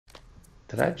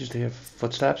Did I just hear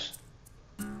footsteps?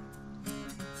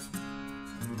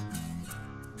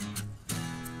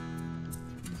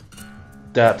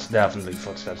 That's definitely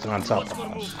footsteps. They're on top of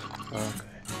us. Okay.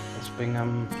 Let's ping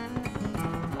them.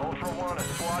 Ultra One, a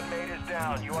squad mate is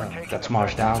down. You are taking That's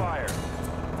march down. fire.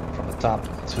 From the top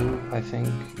 2, I think.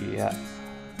 Yeah.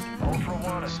 Ultra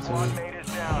One, a squad mate is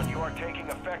down. You are taking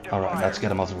effective Alright, fire. let's get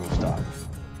them off the rooftop.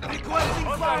 Requesting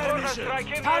fire mission. Strike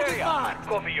in the Target area. marked.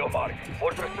 Copy your mark.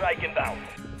 Order strike inbound.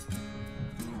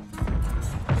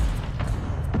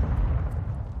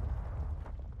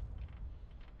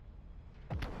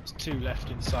 There's 2 left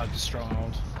inside the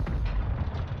stronghold.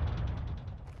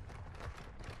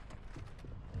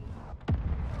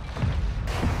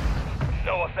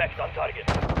 No effect on target.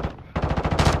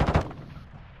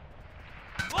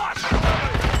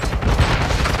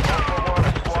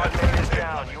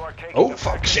 Oh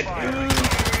fuck, shit.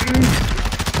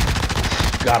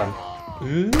 Got him.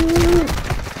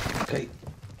 Okay.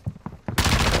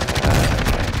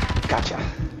 Gotcha.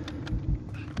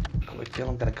 Quick, kill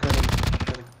him, gotta kill him.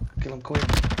 Gotta kill him quick.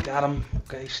 Got him.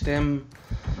 Okay, stem.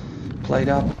 Plate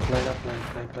up, plate.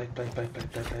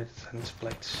 And it's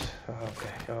plates.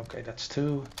 Okay, that's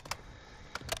 2.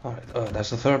 Alright,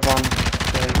 that's the 3rd one.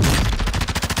 Okay.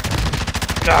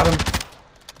 Got him.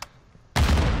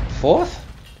 4th?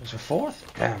 There's a 4th?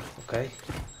 Damn, okay.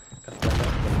 Gotta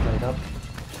play it up.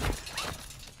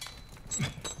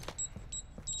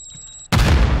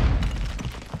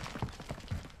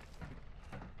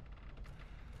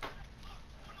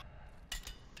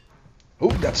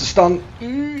 Oh, that's a stun.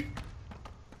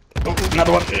 Oh,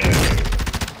 another one.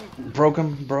 Broke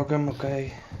him,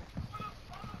 okay.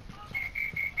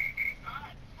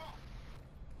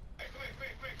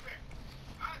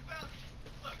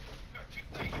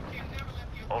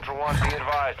 Ultra One, be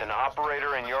advised, an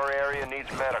operator in your area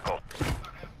needs medical.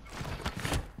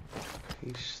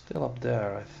 He's still up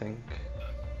there, I think.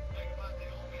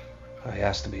 Oh, he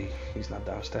has to be. He's not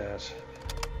downstairs.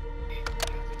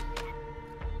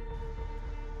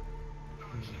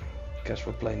 Guess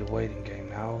we're playing the waiting game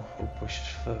now. Who pushes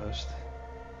first?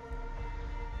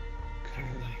 Okay.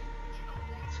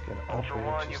 Let's get up Ultra here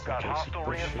One, just you've in got case he hostile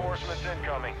pushes. reinforcements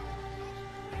incoming.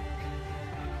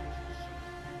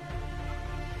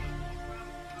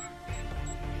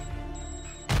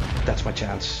 That's my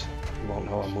chance. He won't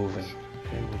know I'm moving.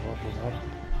 Okay, move up.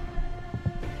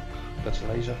 That's a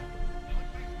laser.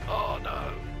 Oh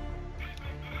no!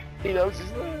 He knows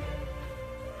he's there.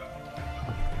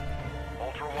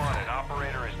 Ultra One, an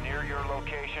operator is near your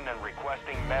location and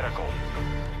requesting medical.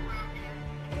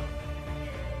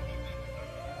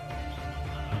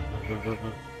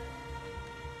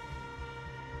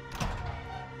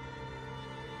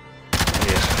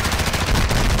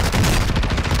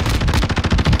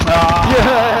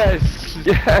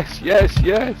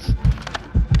 Yes.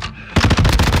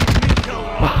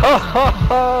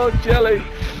 Oh, jelly.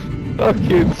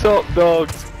 Fucking top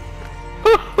dogs.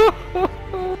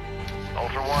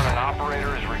 Ultra One, an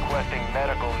operator is requesting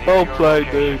medical near Well your played,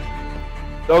 location.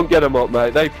 dude. Don't get them up,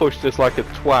 mate. They pushed us like a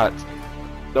twat.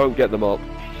 Don't get them up.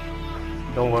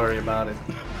 Don't worry about it.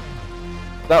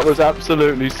 That was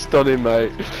absolutely stunning,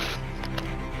 mate.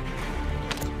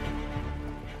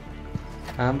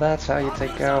 And that's how you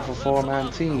take care of a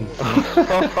 4-man team.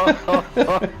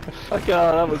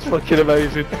 God, that was fucking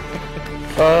amazing.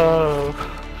 Oh.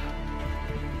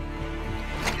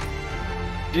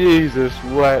 Jesus,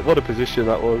 wait, what a position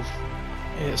that was.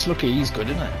 Yeah, it's lucky he's good,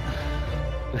 isn't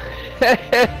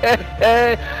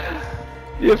it?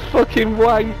 You fucking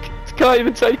wank. Can't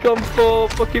even take on 4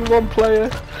 fucking 1 player.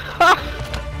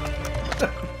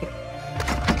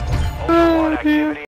 Ultra One, activity